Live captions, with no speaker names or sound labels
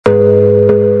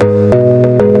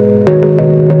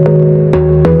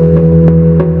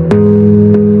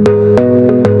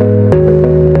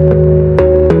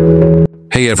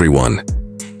everyone.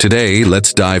 Today,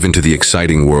 let's dive into the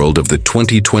exciting world of the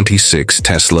 2026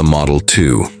 Tesla Model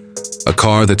 2, a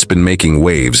car that's been making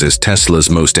waves as Tesla's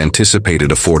most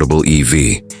anticipated affordable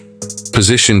EV.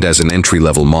 Positioned as an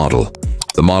entry-level model,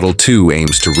 the Model 2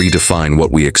 aims to redefine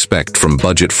what we expect from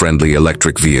budget-friendly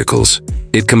electric vehicles.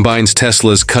 It combines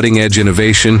Tesla's cutting-edge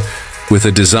innovation with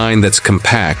a design that's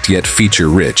compact yet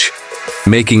feature-rich,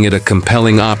 making it a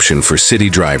compelling option for city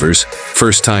drivers,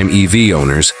 first-time EV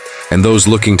owners, and those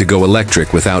looking to go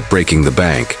electric without breaking the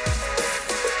bank.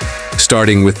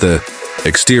 Starting with the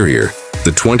exterior,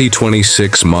 the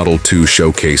 2026 Model 2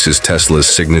 showcases Tesla's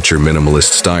signature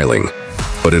minimalist styling,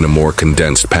 but in a more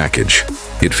condensed package.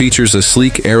 It features a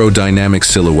sleek aerodynamic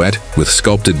silhouette with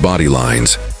sculpted body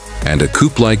lines and a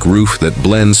coupe-like roof that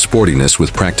blends sportiness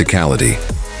with practicality.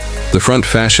 The front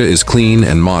fascia is clean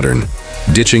and modern,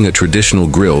 ditching a traditional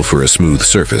grille for a smooth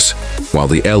surface, while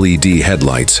the LED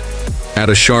headlights add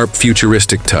a sharp,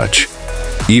 futuristic touch.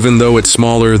 Even though it's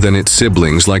smaller than its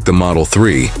siblings like the Model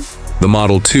 3, the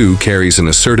Model 2 carries an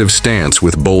assertive stance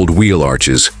with bold wheel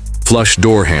arches, flush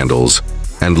door handles,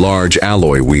 and large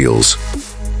alloy wheels.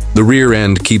 The rear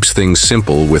end keeps things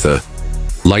simple with a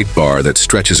light bar that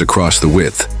stretches across the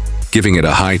width, giving it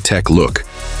a high-tech look.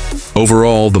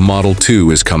 Overall, the Model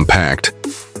 2 is compact,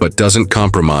 but doesn't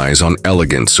compromise on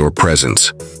elegance or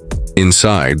presence.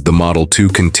 Inside, the Model 2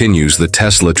 continues the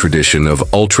Tesla tradition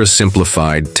of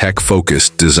ultra-simplified,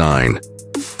 tech-focused design.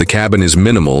 The cabin is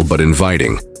minimal but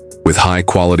inviting, with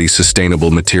high-quality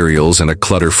sustainable materials and a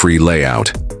clutter-free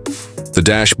layout. The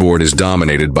dashboard is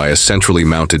dominated by a centrally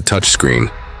mounted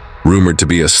touchscreen, rumored to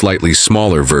be a slightly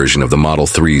smaller version of the Model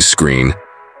 3's screen,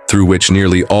 through which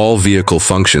nearly all vehicle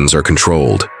functions are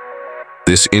controlled.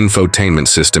 This infotainment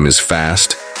system is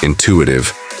fast,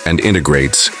 intuitive, and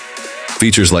integrates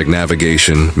features like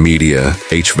navigation, media,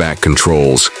 HVAC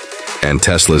controls, and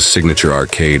Tesla's signature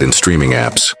arcade and streaming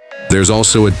apps. There's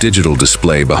also a digital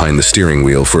display behind the steering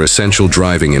wheel for essential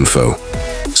driving info,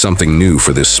 something new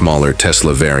for this smaller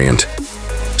Tesla variant.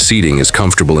 Seating is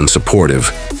comfortable and supportive,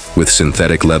 with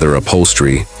synthetic leather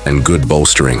upholstery and good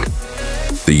bolstering.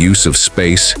 The use of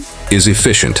space is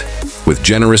efficient, with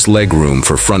generous legroom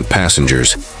for front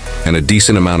passengers and a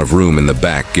decent amount of room in the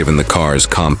back given the car's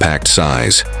compact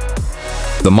size.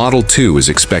 The Model 2 is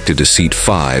expected to seat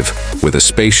 5 with a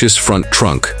spacious front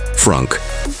trunk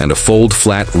and a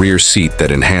fold-flat rear seat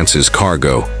that enhances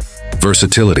cargo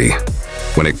versatility.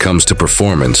 When it comes to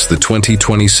performance, the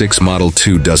 2026 Model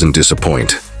 2 doesn't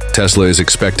disappoint. Tesla is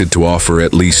expected to offer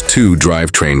at least 2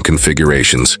 drivetrain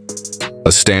configurations: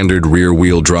 a standard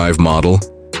rear-wheel drive model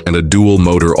and a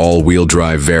dual-motor all-wheel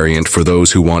drive variant for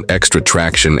those who want extra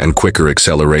traction and quicker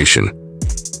acceleration.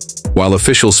 While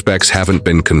official specs haven't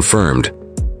been confirmed,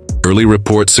 early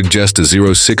reports suggest a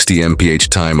 0-60 mph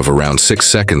time of around 6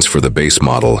 seconds for the base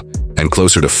model and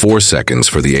closer to 4 seconds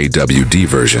for the AWD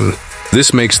version.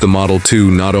 This makes the Model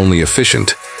 2 not only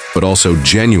efficient, but also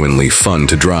genuinely fun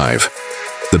to drive.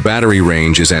 The battery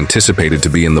range is anticipated to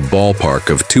be in the ballpark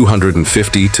of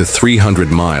 250 to 300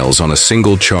 miles on a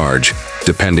single charge,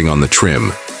 depending on the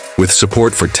trim, with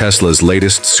support for Tesla's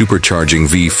latest supercharging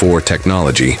V4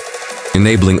 technology,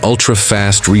 enabling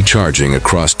ultra-fast recharging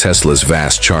across Tesla's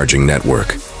vast charging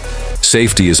network.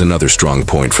 Safety is another strong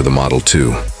point for the Model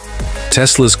 2.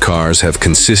 Tesla's cars have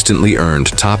consistently earned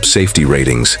top safety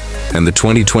ratings, and the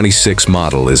 2026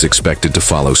 model is expected to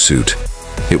follow suit.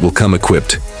 It will come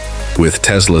equipped with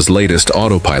Tesla's latest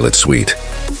autopilot suite,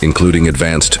 including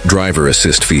advanced driver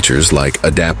assist features like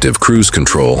adaptive cruise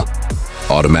control,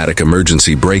 automatic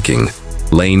emergency braking,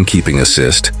 lane keeping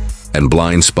assist, and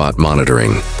blind spot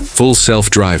monitoring. Full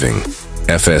self-driving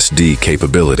 (FSD)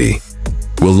 capability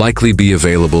will likely be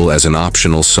available as an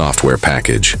optional software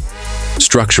package.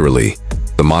 Structurally,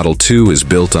 the Model 2 is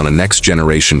built on a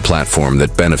next-generation platform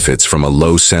that benefits from a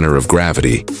low center of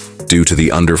gravity due to the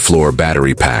underfloor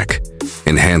battery pack,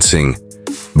 enhancing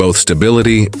both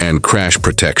stability and crash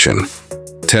protection.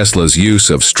 Tesla's use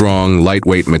of strong,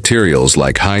 lightweight materials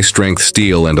like high-strength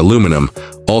steel and aluminum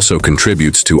also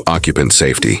contributes to occupant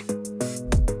safety.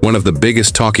 One of the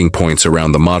biggest talking points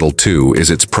around the Model 2 is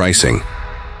its pricing.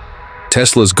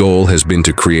 Tesla's goal has been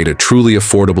to create a truly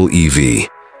affordable EV,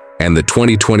 and the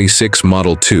 2026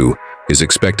 Model 2 is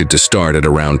expected to start at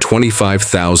around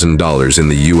 $25,000 in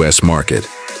the US market.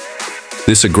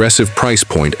 This aggressive price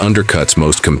point undercuts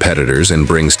most competitors and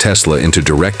brings Tesla into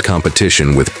direct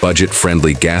competition with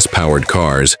budget-friendly gas-powered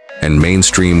cars and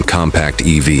mainstream compact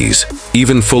EVs.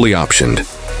 Even fully optioned,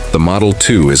 the Model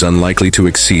 2 is unlikely to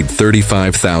exceed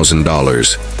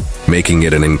 $35,000, making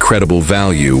it an incredible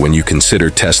value when you consider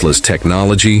Tesla's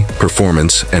technology,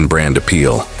 performance, and brand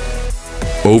appeal.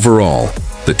 Overall,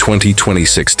 The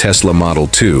 2026 Tesla Model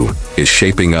 2 is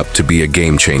shaping up to be a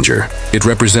game-changer. It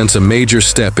represents a major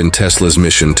step in Tesla's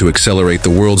mission to accelerate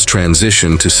the world's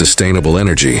transition to sustainable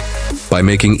energy by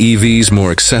making EVs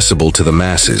more accessible to the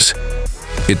masses.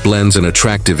 It blends an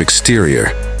attractive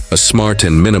exterior, a smart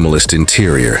and minimalist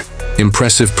interior,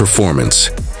 impressive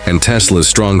performance, and Tesla's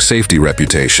strong safety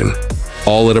reputation,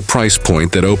 all at a price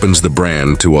point that opens the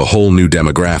brand to a whole new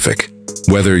demographic.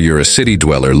 Whether you're a city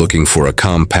dweller looking for a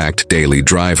compact daily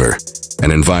driver, an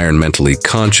environmentally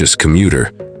conscious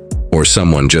commuter, or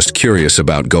someone just curious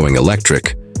about going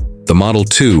electric, the Model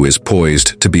 2 is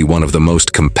poised to be one of the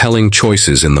most compelling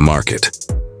choices in the market.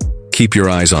 Keep your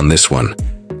eyes on this one.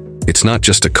 It's not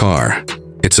just a car,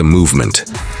 it's a movement.